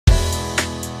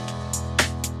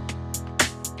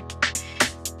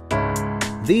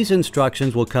These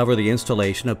instructions will cover the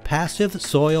installation of passive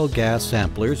soil gas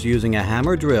samplers using a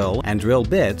hammer drill and drill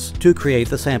bits to create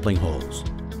the sampling holes.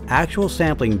 Actual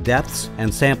sampling depths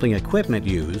and sampling equipment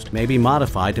used may be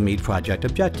modified to meet project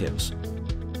objectives.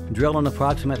 Drill an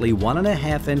approximately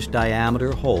 1.5-inch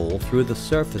diameter hole through the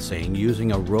surfacing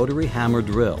using a rotary hammer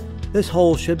drill. This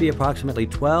hole should be approximately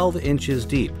 12 inches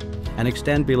deep and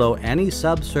extend below any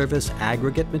subsurface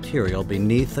aggregate material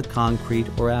beneath the concrete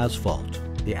or asphalt.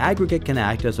 The aggregate can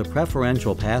act as a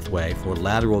preferential pathway for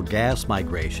lateral gas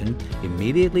migration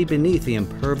immediately beneath the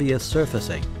impervious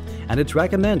surfacing, and it's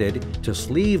recommended to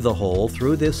sleeve the hole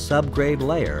through this subgrade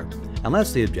layer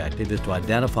unless the objective is to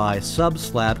identify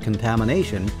subslab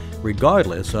contamination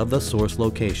regardless of the source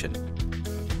location.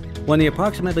 When the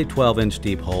approximately 12-inch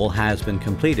deep hole has been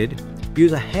completed,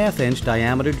 use a 1/2-inch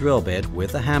diameter drill bit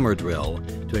with a hammer drill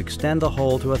to extend the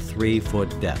hole to a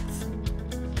 3-foot depth.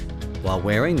 While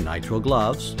wearing nitrile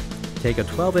gloves, take a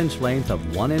 12-inch length of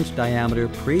 1-inch diameter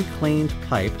pre-cleaned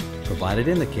pipe provided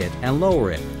in the kit and lower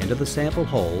it into the sample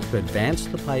hole to advance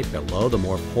the pipe below the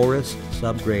more porous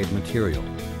subgrade material.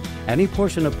 Any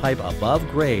portion of pipe above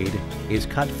grade is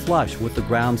cut flush with the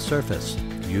ground surface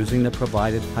using the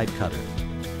provided pipe cutter.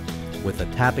 With a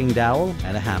tapping dowel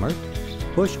and a hammer,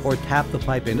 push or tap the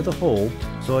pipe into the hole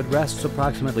so it rests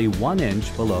approximately 1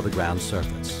 inch below the ground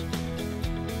surface.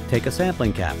 Take a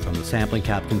sampling cap from the sampling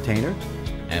cap container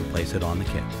and place it on the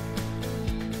kit.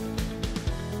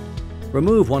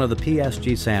 Remove one of the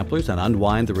PSG samplers and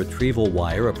unwind the retrieval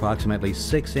wire approximately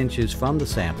 6 inches from the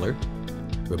sampler.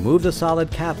 Remove the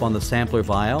solid cap on the sampler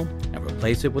vial and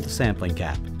replace it with the sampling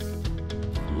cap.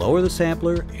 Lower the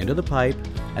sampler into the pipe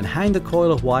and hang the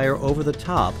coil of wire over the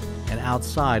top and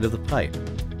outside of the pipe.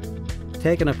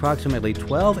 Take an approximately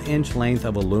 12-inch length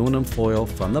of aluminum foil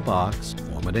from the box,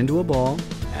 form it into a ball,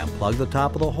 and plug the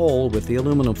top of the hole with the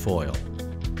aluminum foil.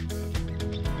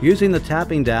 Using the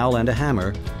tapping dowel and a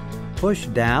hammer, push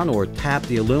down or tap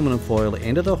the aluminum foil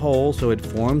into the hole so it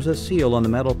forms a seal on the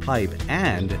metal pipe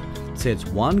and sits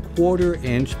 1/4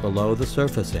 inch below the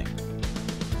surfacing.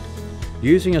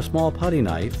 Using a small putty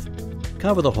knife,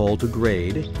 cover the hole to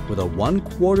grade with a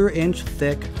 1/4 inch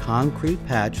thick concrete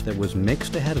patch that was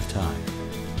mixed ahead of time.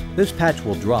 This patch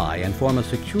will dry and form a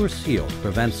secure seal to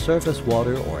prevent surface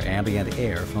water or ambient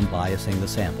air from biasing the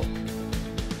sample.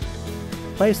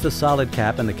 Place the solid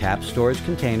cap in the cap storage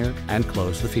container and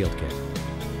close the field kit.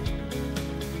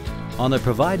 On the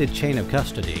provided chain of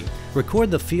custody,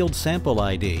 record the field sample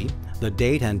ID, the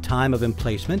date and time of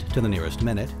emplacement to the nearest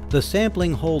minute, the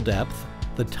sampling hole depth,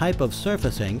 the type of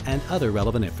surfacing, and other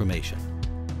relevant information.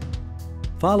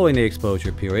 Following the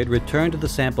exposure period, return to the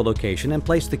sample location and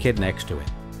place the kit next to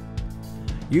it.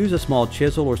 Use a small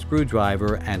chisel or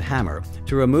screwdriver and hammer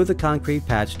to remove the concrete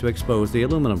patch to expose the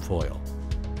aluminum foil.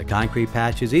 The concrete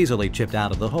patch is easily chipped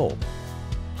out of the hole.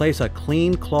 Place a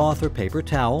clean cloth or paper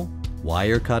towel,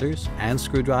 wire cutters, and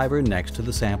screwdriver next to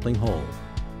the sampling hole.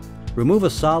 Remove a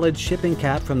solid shipping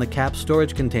cap from the cap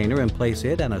storage container and place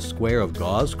it and a square of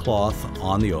gauze cloth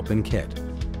on the open kit.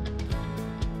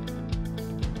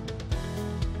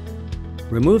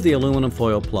 Remove the aluminum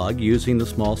foil plug using the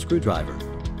small screwdriver.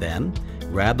 Then,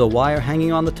 grab the wire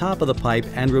hanging on the top of the pipe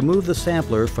and remove the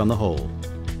sampler from the hole.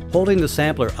 Holding the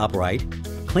sampler upright,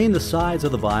 clean the sides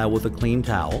of the vial with a clean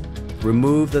towel,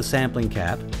 remove the sampling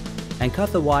cap, and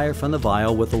cut the wire from the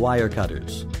vial with the wire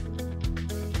cutters.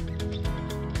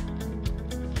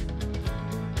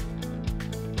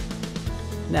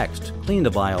 Next, clean the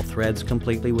vial threads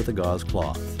completely with a gauze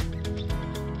cloth.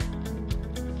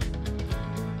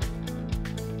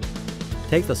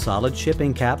 Take the solid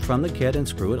shipping cap from the kit and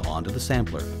screw it onto the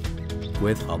sampler.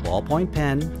 With a ballpoint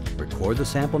pen, record the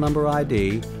sample number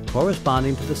ID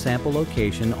corresponding to the sample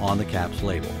location on the cap's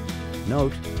label.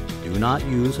 Note, do not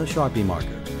use a Sharpie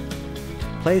marker.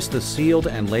 Place the sealed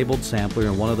and labeled sampler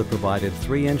in one of the provided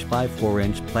 3-inch by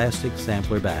 4-inch plastic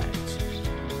sampler bags.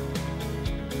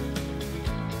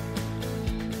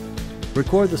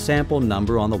 Record the sample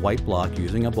number on the white block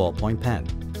using a ballpoint pen.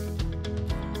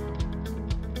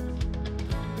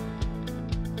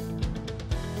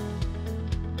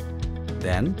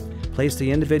 Then, place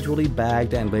the individually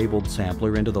bagged and labeled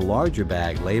sampler into the larger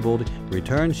bag labeled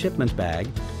Return Shipment Bag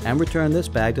and return this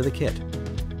bag to the kit.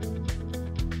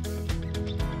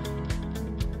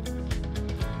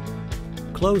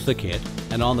 Close the kit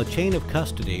and on the chain of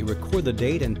custody record the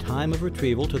date and time of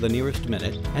retrieval to the nearest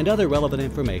minute and other relevant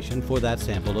information for that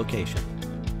sample location.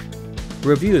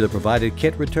 Review the provided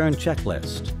kit return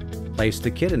checklist. Place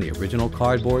the kit in the original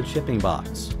cardboard shipping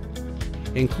box.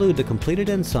 Include the completed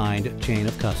and signed chain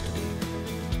of custody.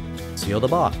 Seal the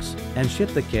box and ship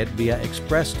the kit via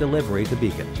express delivery to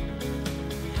Beacon.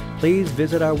 please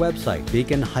visit our website,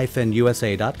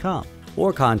 beacon-usa.com,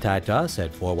 or contact us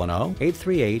at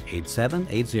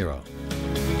 410-838-8780.